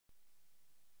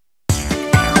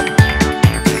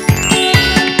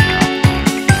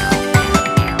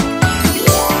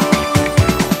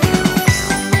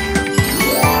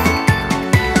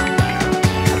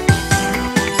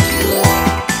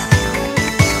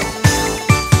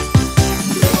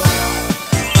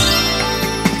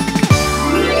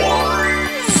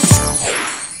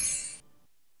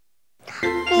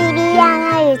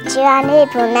시간이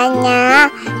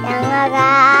보냈냐?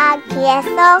 영어가 귀에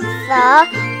쏙쏙,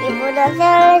 입으로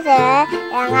슬슬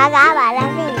영어가 말할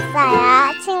수 있어요.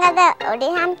 친구들, 우리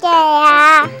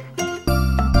함께해요.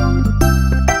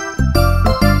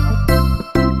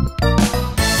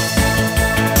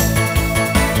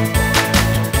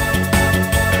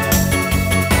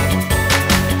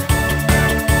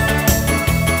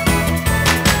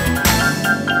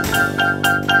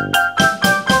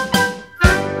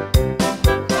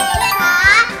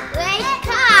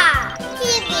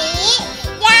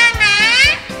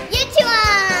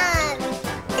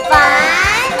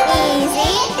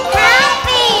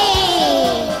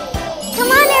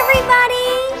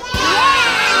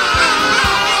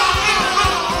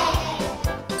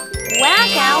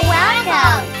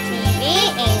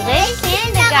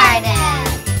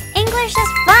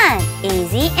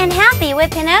 Easy and happy with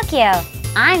Pinocchio.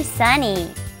 I'm Sunny.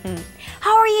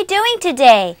 How are you doing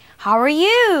today? How are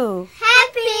you?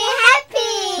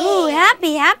 Happy. Ooh,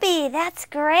 happy. That's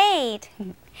great.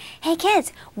 Hey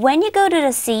kids, when you go to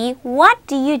the sea, what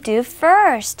do you do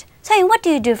first? Sunny, what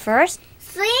do you do first?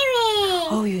 Swimming.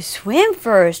 Oh, you swim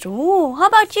first. Ooh, how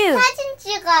about you? 사진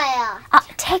찍어요.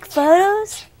 Take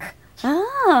photos?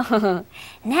 Oh.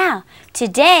 Now,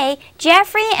 today,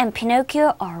 Jeffrey and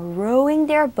Pinocchio are rowing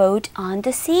their boat on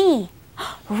the sea.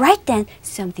 Right then,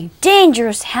 something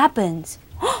dangerous happens.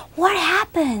 What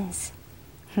happens?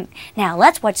 Now,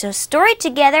 let's watch the story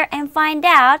together and find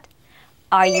out.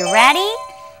 Are you ready?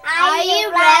 Are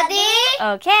you ready?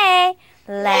 Okay,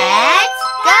 let's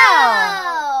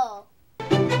go!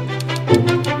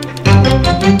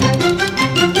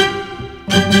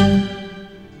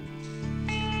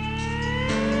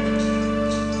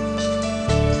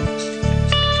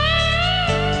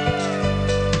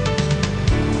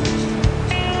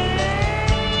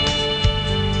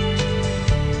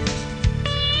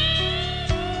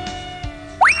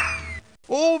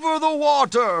 Over the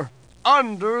water,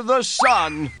 under the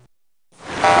sun.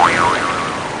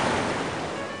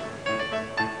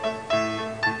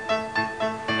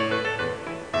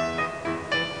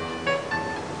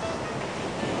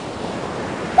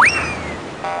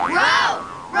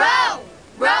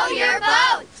 Row your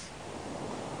boat.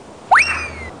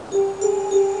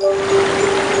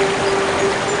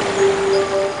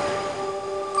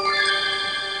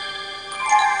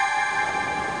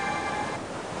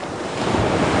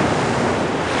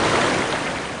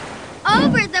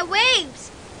 Over the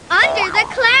waves, under the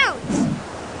clouds.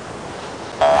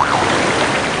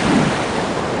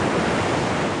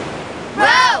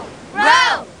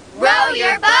 Row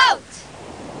your boat.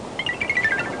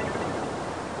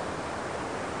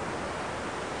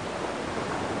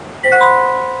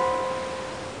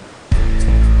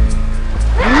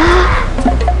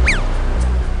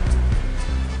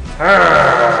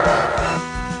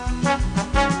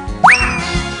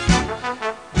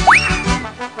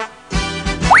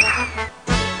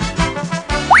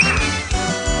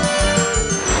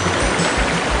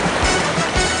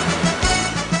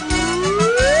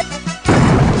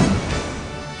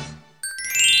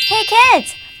 Hey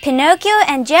kids, Pinocchio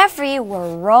and Jeffrey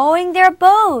were rowing their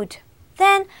boat.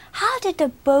 Then, how did the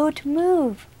boat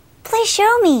move? Please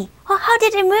show me. Oh, how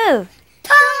did it move?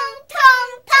 Tong,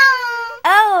 tong, tong.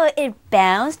 Oh, it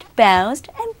bounced,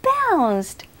 and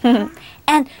bounced.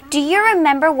 And do you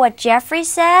remember what Jeffrey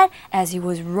said as he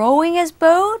was rowing his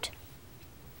boat?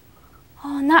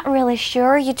 Oh, not really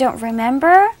sure. You don't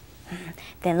remember?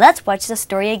 Then let's watch the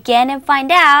story again and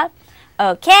find out.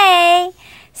 Okay.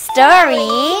 Story.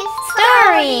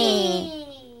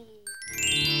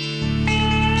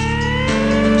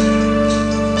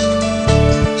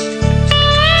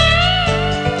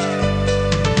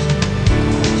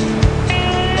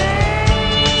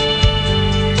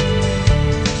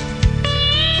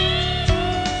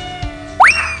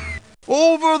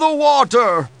 Over the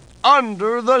water,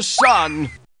 under the sun.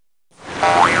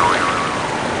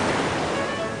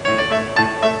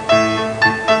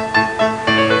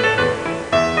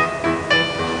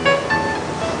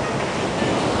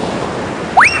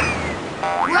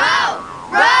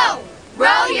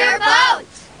 Row your boat.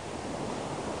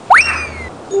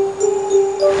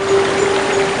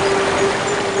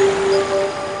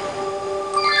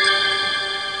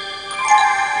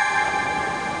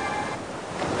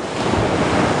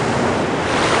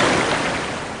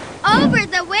 Over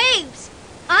the waves,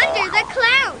 under the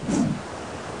clouds.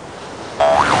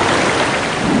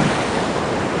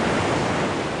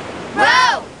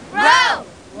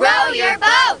 Row your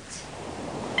boat.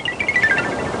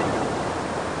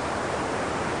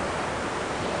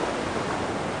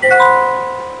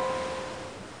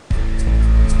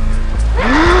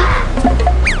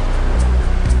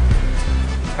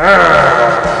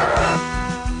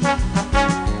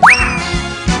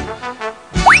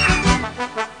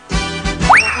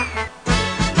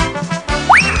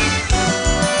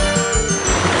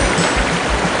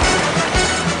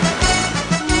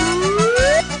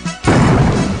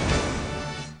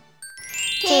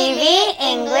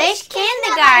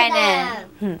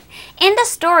 garden. In the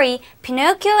story,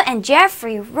 Pinocchio and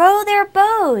Geoffrey row their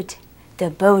boat. The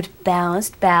boat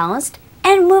bounced,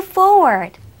 and moved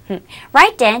forward.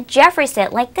 Right then, Geoffrey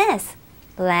said like this.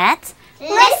 Let's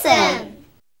Listen.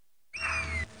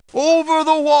 Over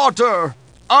the water,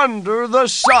 under the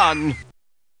sun.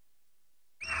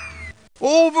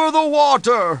 Over the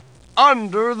water,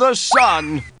 under the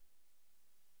sun.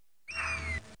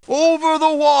 Over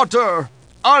the water,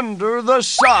 under the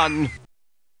sun.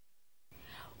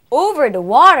 Over the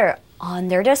water,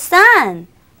 under the sun.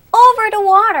 Over the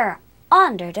water,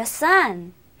 under the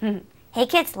sun. Hey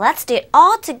kids, let's do it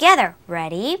all together.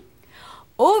 Ready?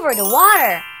 Over the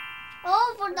water.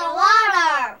 Over the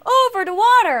water. Over the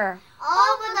water.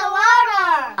 Over the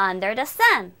water. Under the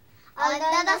sun.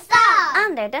 Under the sun.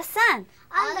 Under the sun.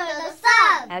 Under the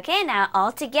sun. Okay, now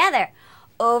all together.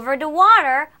 Over the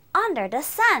water, under the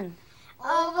sun.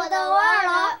 Over the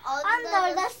water.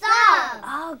 Under the sun.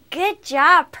 Oh, good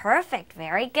job. Perfect.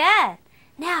 Very good.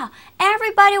 Now,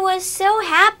 everybody was so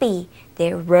happy.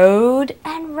 They rowed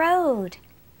and rowed.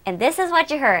 And this is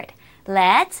what you heard.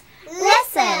 Let's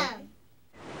Listen.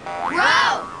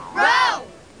 Row, row,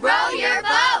 row your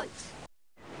boat.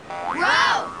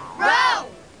 Row, row,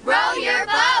 row your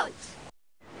boat.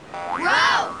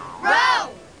 Row, row,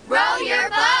 row your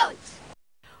boat.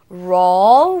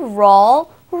 roll,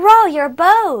 roll, row your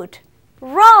boat.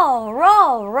 Roll,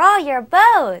 roll, row your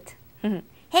boat.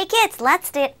 Hey kids,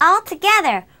 let's do it all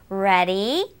together.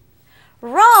 Ready?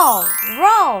 Roll,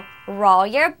 roll, roll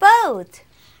your boat.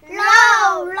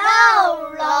 Row,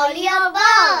 row, row your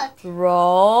boat.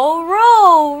 Roll,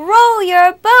 roll, row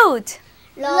your boat.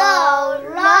 Row,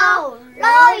 row,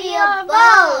 row your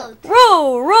boat.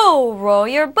 Row, row, row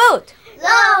your boat.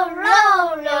 Row,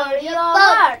 row, row your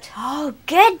boat. Oh,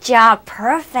 good job.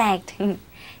 Perfect.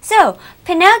 So,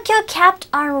 Pinocchio kept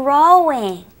on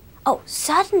rowing. Oh,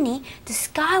 suddenly the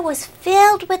sky was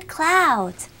filled with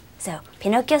clouds. So,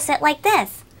 Pinocchio said like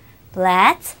this.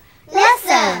 Let's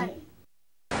Listen.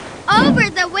 Over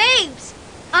the waves,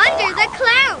 under the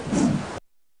clouds.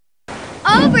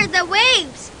 Over the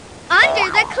waves,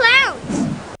 under the clouds.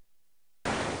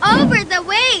 Over the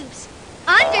waves,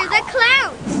 under the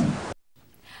clouds.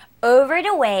 over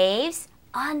the waves,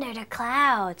 under the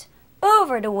clouds.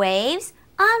 Over the waves,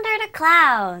 under the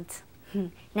clouds.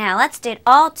 Now let's do it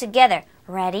all together.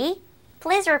 Ready?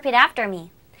 Please repeat after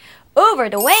me. Over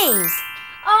the waves.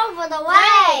 Over the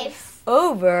waves.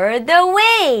 Over the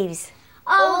waves.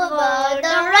 Over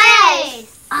the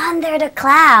waves. Under the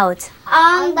clouds.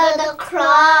 Under the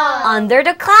clouds. Under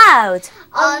the clouds.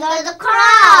 Under the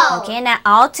clouds. Okay, now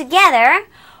all together.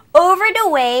 Over the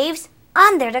waves,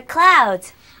 under the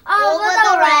clouds. Over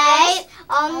the waves.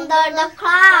 Under the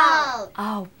clouds.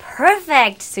 Oh,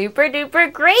 perfect. Super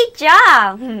duper great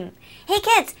job. Hey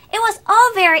kids, it was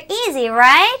all very easy,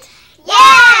 right?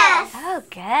 Yes. Oh,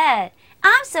 good.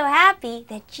 I'm so happy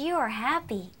that you are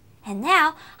happy. And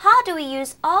now, how do we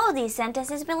use all these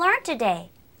sentences we learned today?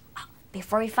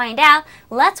 Before we find out,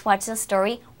 let's watch the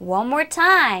story one more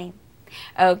time.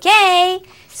 Okay,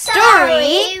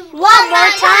 story one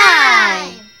more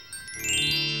time.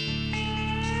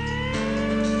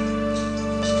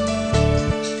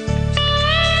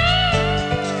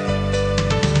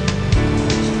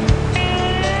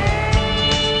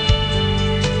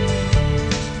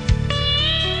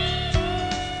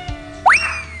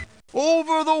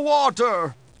 Over the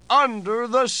water, under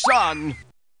the sun.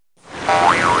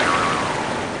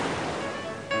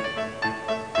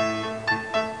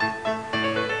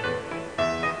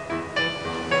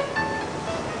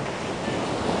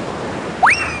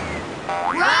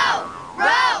 Row,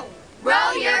 row,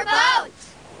 row your boat.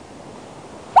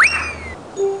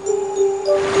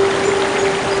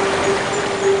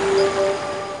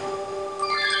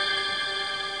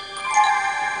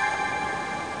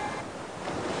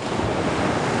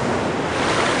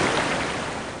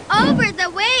 Over the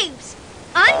waves,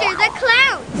 under the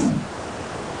clouds.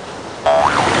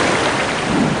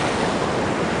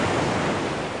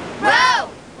 Row,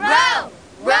 row,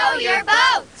 row your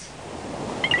boat.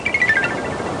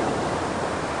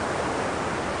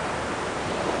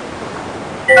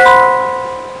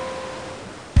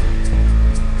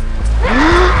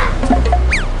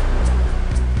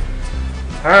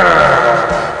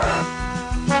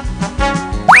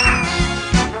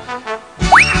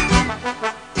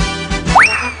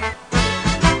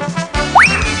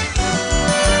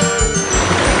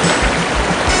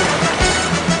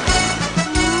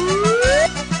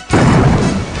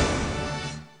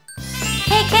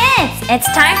 Hey kids, it's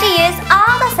time to use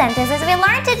all the sentences we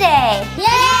learned today.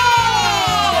 Yay!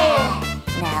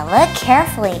 Now look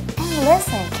carefully and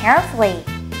listen carefully.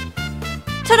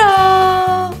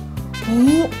 Ta-da!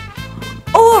 Ooh.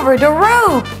 Over the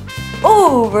rope!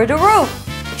 Over the rope!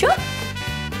 Jump!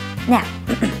 Now,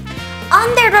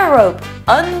 under the rope!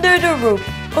 Under the rope!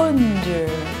 Under!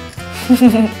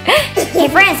 Hey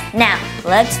friends, now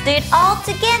let's do it all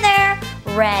together!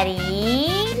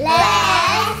 Ready?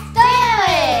 Let's do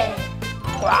it!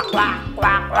 Quack, quack,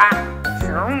 quack, quack!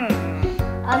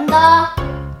 Under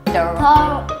the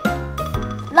love.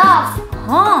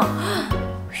 Huh?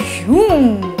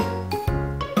 Shoom!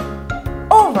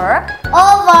 Over the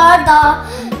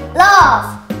love.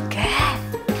 Good.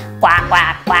 Quack,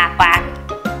 quack, quack, quack.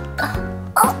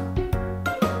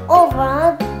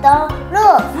 Over the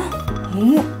roof.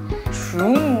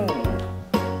 Shoom.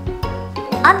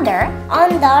 Under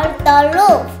The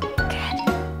roof. Good.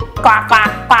 Quack,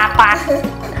 quack, quack, quack.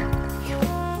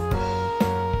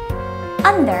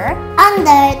 Under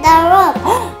The roof.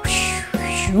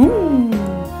 Shoom.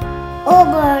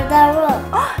 Over the roof.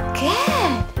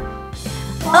 Good.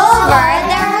 Over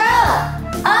the roof.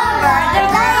 Over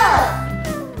the roof.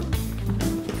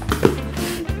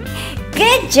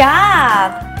 Good job.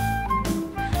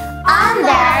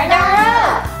 Under the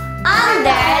roof.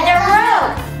 Under the roof.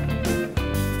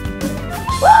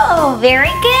 Whoa,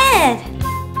 very good.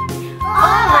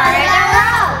 Over the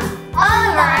roof.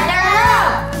 Over the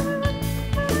roof.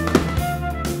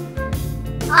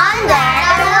 Under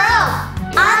the roof.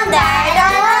 Under the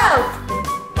roof.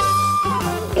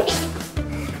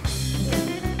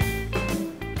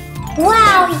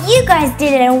 Wow, you guys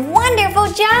did a wonderful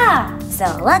job. So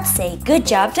let's say good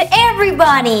job to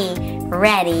everybody.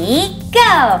 Ready,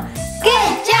 go.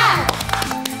 Good job.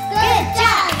 Good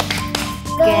job.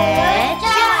 Good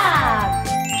job.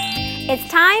 It's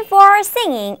time for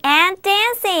singing and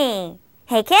dancing.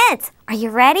 Hey kids, are you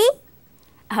ready?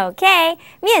 Okay,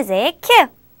 music cue.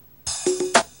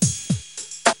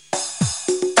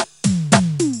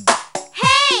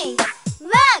 Hey!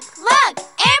 Look!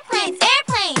 Airplanes!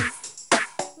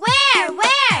 Where?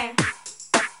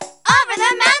 Over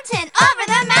the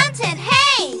mountain!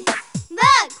 Hey!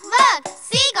 Look!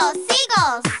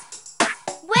 Seagulls!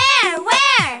 Where?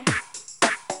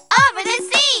 Over the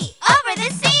sea!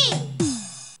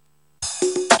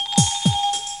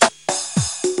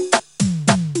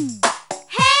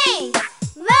 Hey!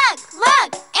 Look!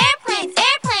 Airplanes!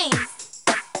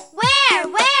 Where?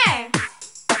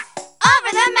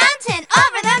 Over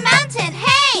the mountain!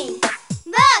 Hey!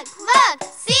 Look!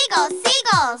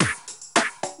 Seagulls!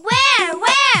 Where?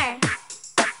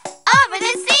 Over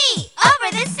the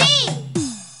sea!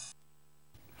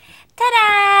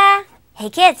 Ta-da! Hey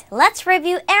kids, let's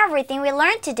review everything we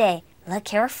learned today. Look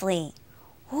carefully.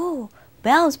 Ooh,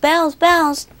 bells.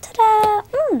 Ta-da!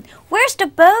 Where's the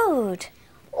boat?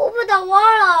 Over the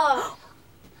water!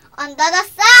 Under the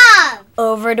sun!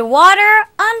 Over the water,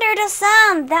 under the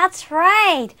sun. That's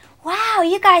right. Wow,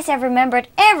 you guys have remembered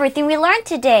everything we learned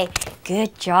today.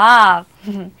 Good job.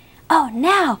 Oh,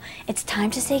 now it's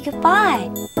time to say goodbye.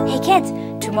 Hey kids,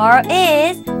 tomorrow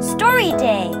is story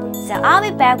day. So I'll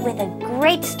be back with a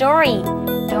great story.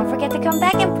 Don't forget to come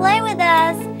back and play with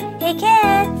us. Hey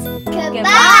kids.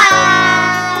 Goodbye!